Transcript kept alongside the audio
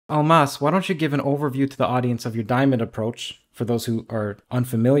Almas, why don't you give an overview to the audience of your diamond approach for those who are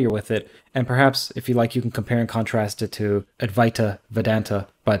unfamiliar with it? And perhaps, if you like, you can compare and contrast it to Advaita Vedanta,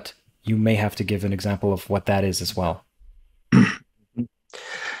 but you may have to give an example of what that is as well.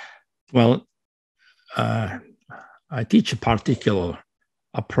 Well, I teach a particular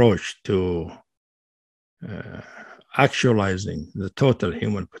approach to actualizing the total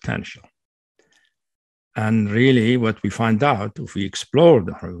human potential. And really what we find out, if we explore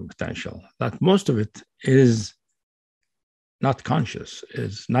the human potential, that most of it is not conscious,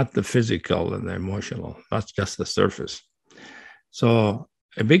 is not the physical and the emotional, that's just the surface. So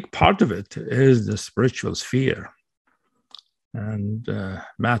a big part of it is the spiritual sphere and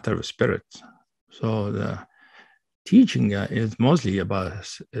matter of spirit. So the teaching is mostly about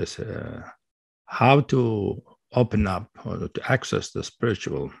how to open up or to access the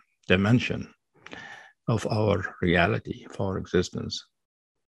spiritual dimension of our reality, of our existence.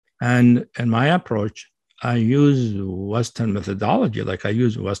 And in my approach, I use Western methodology, like I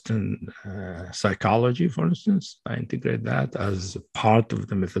use Western psychology, for instance. I integrate that as part of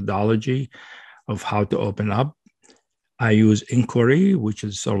the methodology of how to open up. I use inquiry, which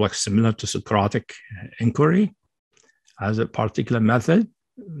is sort of like similar to Socratic inquiry, as a particular method.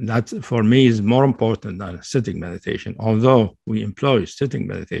 That, for me, is more important than sitting meditation, although we employ sitting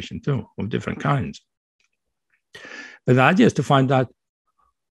meditation too, of different kinds. But the idea is to find out,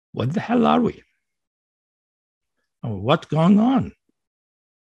 what the hell are we? What's going on?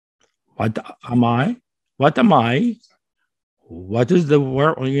 What am I? What am I? What is the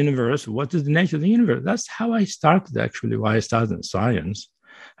world or universe? What is the nature of the universe? That's how I started, actually, why I started in science.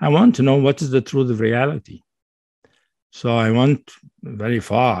 I want to know what is the truth of reality. So I went very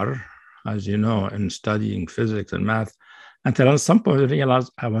far, as you know, in studying physics and math, until at some point I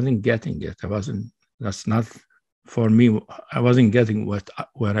realized I wasn't getting it. That's not for me. I wasn't getting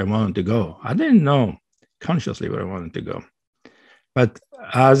where I wanted to go. I didn't know consciously where I wanted to go. But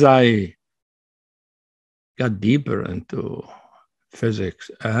as I got deeper into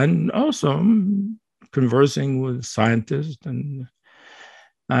physics and also conversing with scientists, and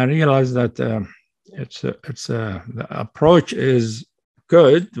I realized that the approach is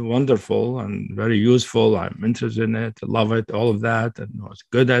good, wonderful, and very useful. I'm interested in it, love it, all of that, and I was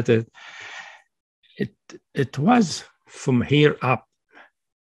good at it. It was from here up,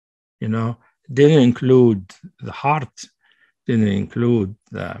 didn't include the heart, didn't include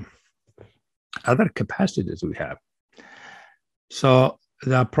the other capacities we have. So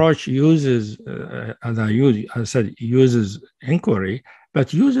the approach uses, as I said, uses inquiry,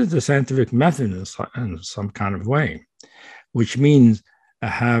 but uses the scientific method in some kind of way, which means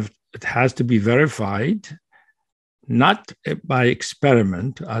it has to be verified, not by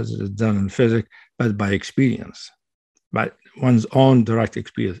experiment, as is done in physics, but by experience, by one's own direct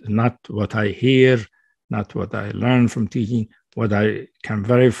experience, not what I hear, not what I learn from teaching, what I can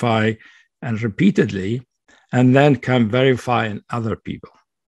verify and repeatedly, and then can verify in other people.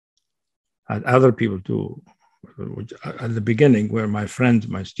 And other people too, which at the beginning were my friends,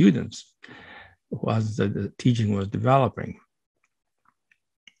 my students, was the teaching was developing.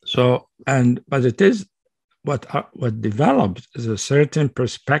 So, but it is what develops is a certain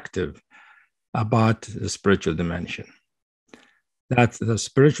perspective about the spiritual dimension. That the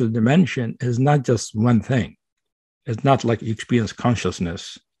spiritual dimension is not just one thing. It's not like you experience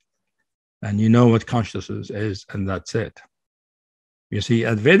consciousness and you know what consciousness is, and that's it. You see,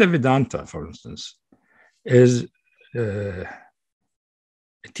 Advaita Vedanta, for instance, is a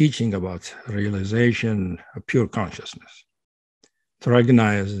teaching about realization of pure consciousness. To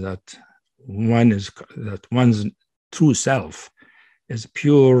recognize that one's true self is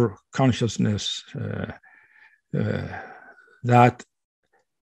pure consciousness that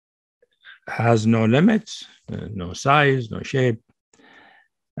has no limits, no size, no shape,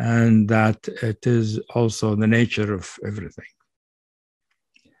 and that it is also the nature of everything.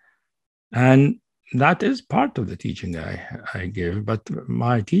 And that is part of the teaching I give, but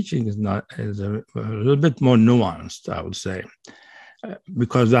my teaching is a little bit more nuanced, I would say,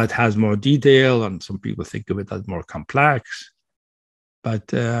 because that has more detail, and some people think of it as more complex. But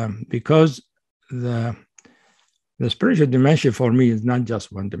because the spiritual dimension for me is not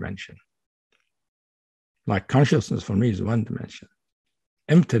just one dimension. Like consciousness for me is one dimension.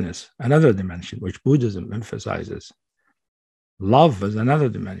 Emptiness, another dimension, which Buddhism emphasizes. Love is another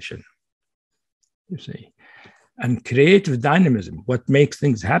dimension, you see. And creative dynamism, what makes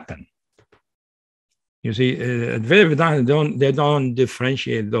things happen. You see, Advaita Vedanta, they don't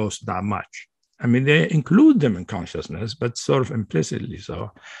differentiate those that much. I mean, they include them in consciousness, but sort of implicitly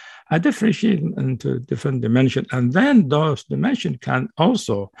so. I differentiate them into different dimensions. And then those dimensions can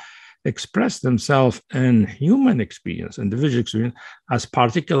also express themselves in human experience, individual experience, as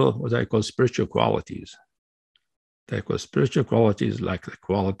particular, what I call spiritual qualities. They call spiritual qualities like the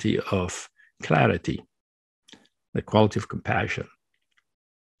quality of clarity, the quality of compassion,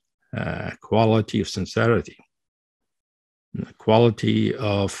 quality of sincerity, the quality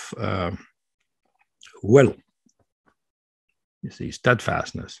of will, you see,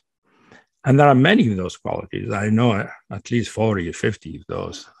 steadfastness. And there are many of those qualities. I know at least 40 or 50 of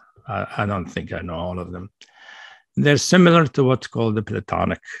those. I don't think I know all of them. They're similar to what's called the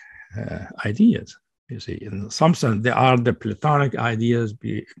Platonic ideas. You see, in some sense, they are the Platonic ideas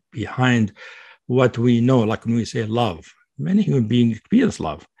behind what we know, like when we say love. Many human beings experience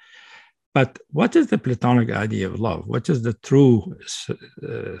love. But what is the Platonic idea of love? What is the true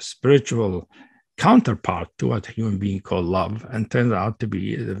spiritual counterpart to what a human being called love, and turns out to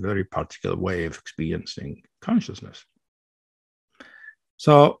be a very particular way of experiencing consciousness?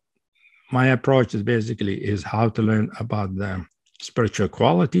 So my approach is how to learn about the spiritual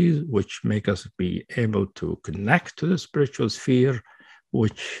qualities, which make us be able to connect to the spiritual sphere,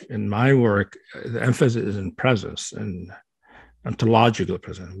 which in my work, the emphasis is in presence and ontological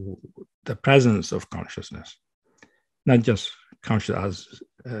presence, the presence of consciousness, not just consciousness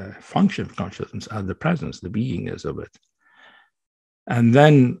as function of consciousness, as the presence, the beingness of it. And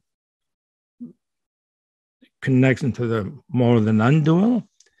then connects into the more the non-dual,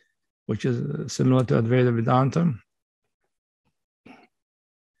 which is similar to Advaita Vedanta.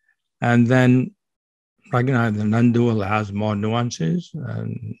 And then recognize the non-dual has more nuances,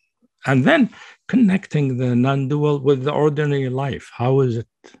 and then connecting the non-dual with the ordinary life. How is it?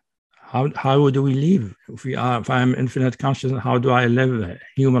 How do we live? If I am infinite consciousness, how do I live a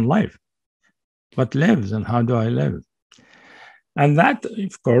human life? What lives and how do I live? And that,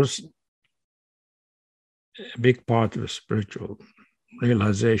 of course, a big part of spiritual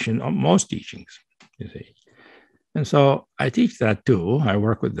realization of most teachings, you see. And so I teach that too. I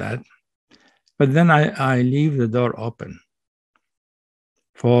work with that. But then I leave the door open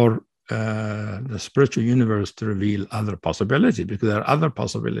for the spiritual universe to reveal other possibilities, because there are other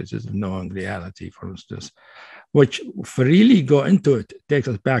possibilities of knowing reality, for instance, which, if we really go into it, takes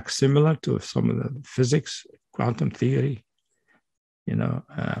us back similar to some of the physics, quantum theory,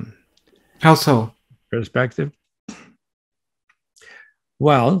 How so? Perspective.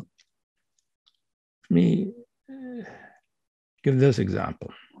 Well, let me give this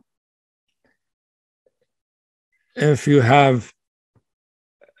example. If you have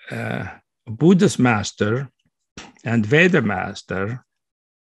a Buddhist master and Veda master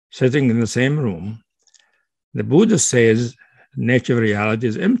sitting in the same room, the Buddhist says nature of reality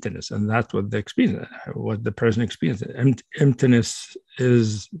is emptiness, and that's what the person experiences. Emptiness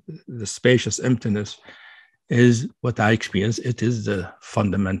is the spacious emptiness is what I experience. It is the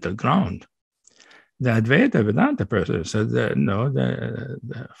fundamental ground. The Advaita Vedanta person says that no, the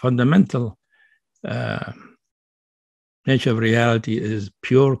fundamental nature of reality is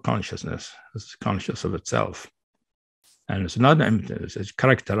pure consciousness. It's conscious of itself. And it's not emptiness, it's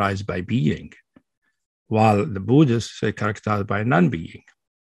characterized by being, while the Buddhists say characterized by non-being.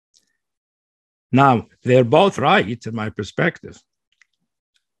 Now, they're both right in my perspective,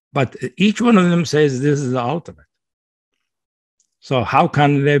 but each one of them says this is the ultimate. So how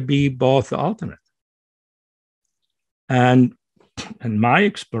can they be both the ultimate? And in my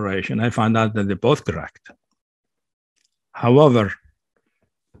exploration, I found out that they're both correct. However,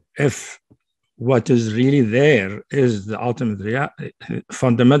 if what is really there is the ultimate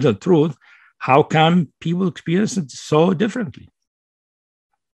fundamental truth, how can people experience it so differently?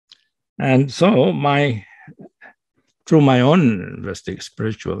 And so through my own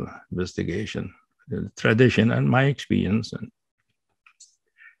spiritual investigation, tradition, and my experience,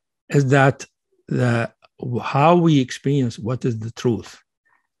 is that how we experience what is the truth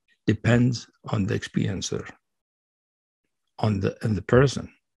depends on the experiencer, on the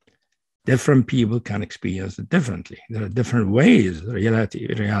person. Different people can experience it differently. There are different ways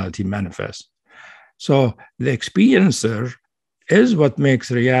reality manifests. So the experiencer is what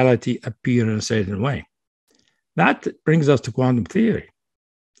makes reality appear in a certain way. That brings us to quantum theory.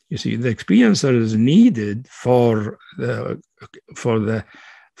 You see, the experiencer is needed for the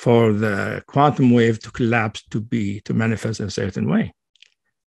quantum wave to collapse to manifest in a certain way.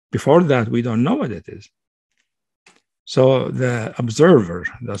 Before that, we don't know what it is. So the observer,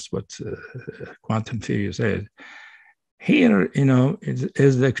 that's what quantum theory says. Here,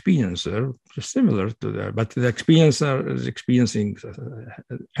 is the experiencer, similar to that, but the experiencer is experiencing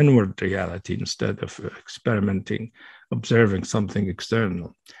inward reality instead of experimenting, observing something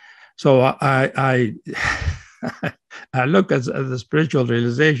external. So I I look at the spiritual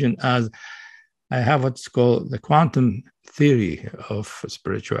realization as I have what's called the quantum theory of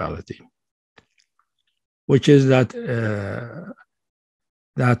spirituality, which is that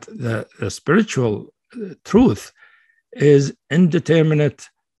that the spiritual truth is indeterminate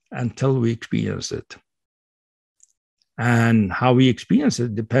until we experience it. And how we experience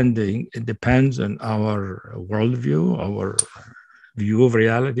it depends on our worldview, our view of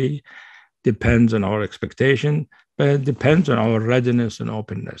reality, depends on our expectation, but it depends on our readiness and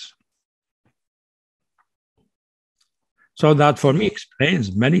openness. So that for me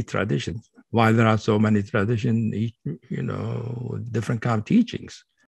explains many traditions, why there are so many traditions, each, different kind of teachings.